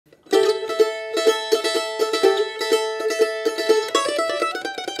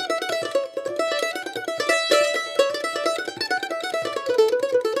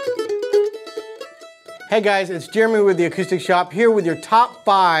Hey guys, it's Jeremy with the Acoustic Shop, here with your top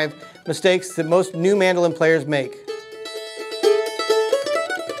 5 mistakes that most new mandolin players make.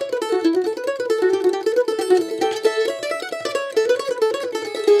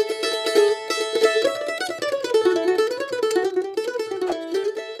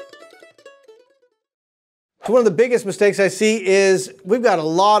 So one of the biggest mistakes I see is we've got a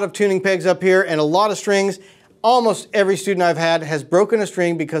lot of tuning pegs up here and a lot of strings. Almost every student I've had has broken a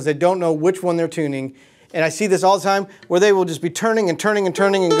string because they don't know which one they're tuning. And I see this all the time where they will just be turning and turning and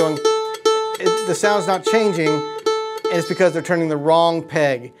turning and going, the sound's not changing, and it's because they're turning the wrong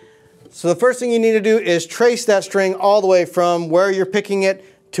peg. So the first thing you need to do is trace that string all the way from where you're picking it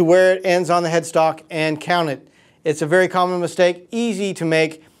to where it ends on the headstock and count it. It's a very common mistake, easy to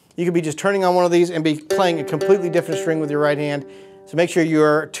make. You could be just turning on one of these and be playing a completely different string with your right hand. So make sure you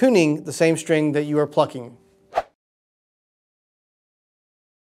are tuning the same string that you are plucking.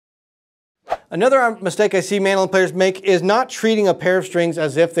 Another mistake I see mandolin players make is not treating a pair of strings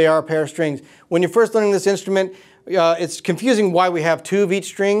as if they are a pair of strings. When you're first learning this instrument, it's confusing why we have 2 of each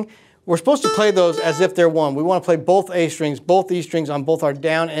string. We're supposed to play those as if they're one. We want to play both A strings, both E strings on both our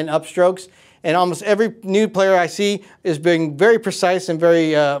down and up strokes. And almost every new player I see is being very precise and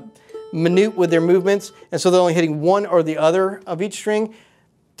very minute with their movements. And so they're only hitting one or the other of each string.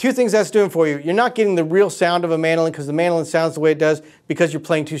 2 things that's doing for you. You're not getting the real sound of a mandolin because the mandolin sounds the way it does because you're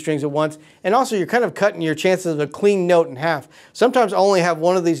playing 2 strings at once. And also you're kind of cutting your chances of a clean note in half. Sometimes I only have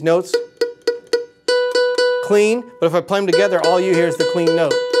one of these notes clean, but if I play them together, all you hear is the clean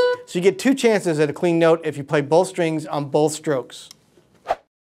note. So you get 2 chances at a clean note if you play both strings on both strokes.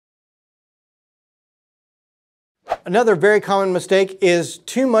 Another very common mistake is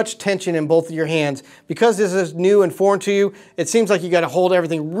too much tension in both of your hands. Because this is new and foreign to you, it seems like you got to hold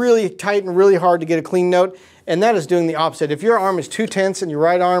everything really tight and really hard to get a clean note, and that is doing the opposite. If your arm is too tense and your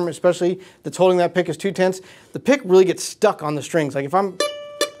right arm, especially that's holding that pick, is too tense, the pick really gets stuck on the strings. Like if I'm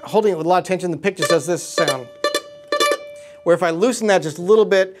holding it with a lot of tension, the pick just does this sound. Where if I loosen that just a little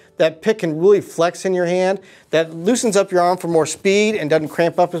bit, that pick can really flex in your hand. That loosens up your arm for more speed and doesn't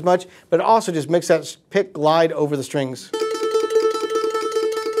cramp up as much, but it also just makes that pick glide over the strings.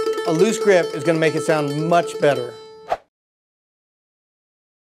 A loose grip is going to make it sound much better.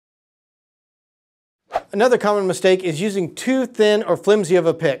 Another common mistake is using too thin or flimsy of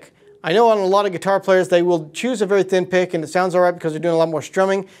a pick. I know on a lot of guitar players they will choose a very thin pick and it sounds alright because they're doing a lot more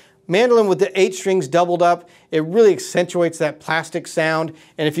strumming. Mandolin with the 8 strings doubled up, it really accentuates that plastic sound.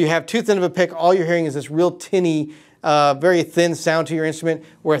 And if you have too thin of a pick, all you're hearing is this real tinny, very thin sound to your instrument.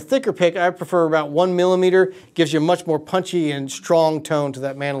 Where a thicker pick, I prefer about 1 millimeter, gives you a much more punchy and strong tone to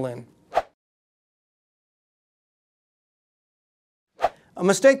that mandolin. A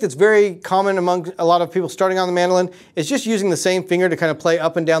mistake that's very common among a lot of people starting on the mandolin is just using the same finger to kind of play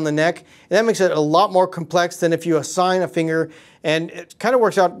up and down the neck. And that makes it a lot more complex than if you assign a finger. And it kind of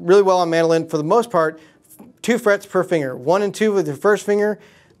works out really well on mandolin for the most part. 2 frets per finger. 1 and 2 with your first finger,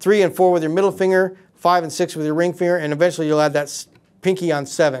 3 and 4 with your middle finger, 5 and 6 with your ring finger, and eventually you'll add that pinky on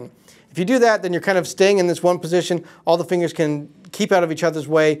 7. If you do that, then you're kind of staying in this one position. All the fingers can keep out of each other's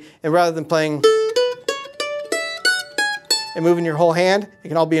way, and rather than playing and moving your whole hand, it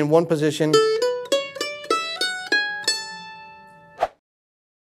can all be in one position.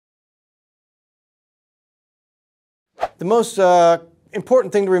 The most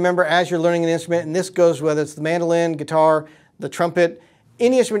important thing to remember as you're learning an instrument, and this goes whether it's the mandolin, guitar, the trumpet,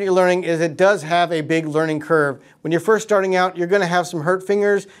 any instrument you're learning, is it does have a big learning curve. When you're first starting out, you're going to have some hurt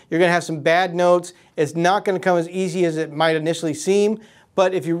fingers, you're going to have some bad notes. It's not going to come as easy as it might initially seem,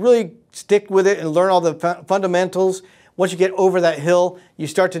 but if you really stick with it and learn all the fundamentals, once you get over that hill, you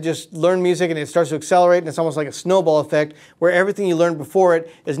start to just learn music and it starts to accelerate, and it's almost like a snowball effect where everything you learned before it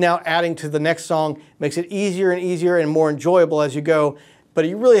is now adding to the next song, makes it easier and easier and more enjoyable as you go. But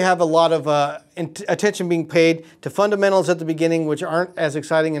you really have a lot of attention being paid to fundamentals at the beginning, which aren't as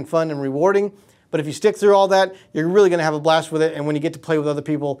exciting and fun and rewarding. But if you stick through all that, you're really going to have a blast with it, and when you get to play with other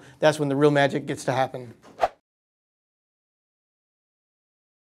people, that's when the real magic gets to happen.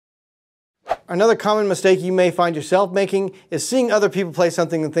 Another common mistake you may find yourself making is seeing other people play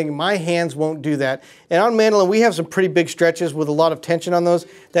something and thinking, my hands won't do that. And on mandolin, we have some pretty big stretches with a lot of tension on those.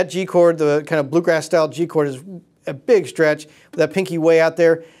 That G chord, the kind of bluegrass style G chord, is a big stretch with that pinky way out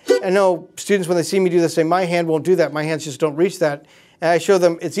there. I know students, when they see me do this, say, my hand won't do that. My hands just don't reach that. And I show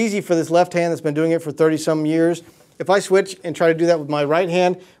them it's easy for this left hand that's been doing it for 30-some years. if I switch and try to do that with my right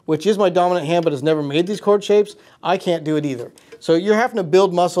hand, which is my dominant hand but has never made these chord shapes, I can't do it either. So you're having to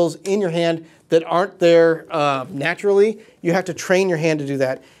build muscles in your hand that aren't there naturally. You have to train your hand to do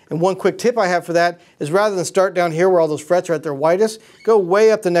that. And one quick tip I have for that is rather than start down here where all those frets are at their widest, go way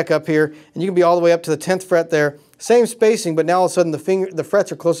up the neck up here, and you can be all the way up to the 10th fret there. Same spacing, but now all of a sudden the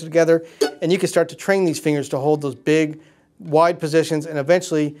frets are closer together, and you can start to train these fingers to hold those big, wide positions, and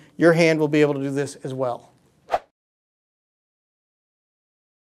eventually your hand will be able to do this as well.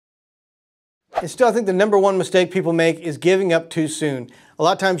 And still, I think the #1 mistake people make is giving up too soon. A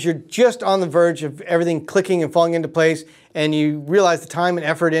lot of times you're just on the verge of everything clicking and falling into place, and you realize the time and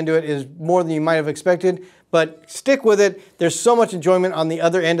effort into it is more than you might have expected, but stick with it. There's so much enjoyment on the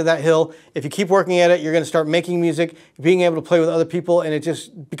other end of that hill. If you keep working at it, you're going to start making music, being able to play with other people, and it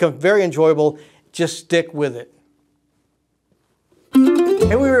just becomes very enjoyable. Just stick with it.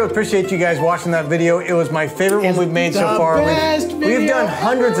 And we really appreciate you guys watching that video. It was my favorite one we've made so far. We've done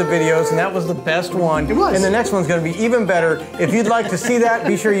hundreds of videos, and that was the best one. It was. And the next one's going to be even better. If you'd like to see that,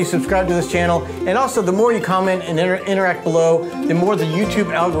 be sure you subscribe to this channel. And also, the more you comment and interact below, the more the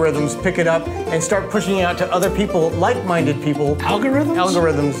YouTube algorithms pick it up and start pushing it out to other people, like-minded people. Algorithms?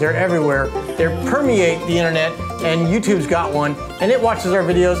 Algorithms, they're everywhere. They permeate the internet, and YouTube's got one. And it watches our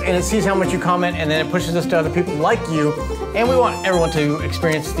videos, and it sees how much you comment, and then it pushes us to other people like you. And we want everyone to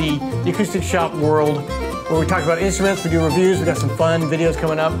experience the Acoustic Shop world where we talk about instruments, we do reviews, we got some fun videos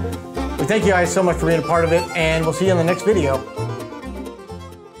coming up. We thank you guys so much for being a part of it, and we'll see you in the next video.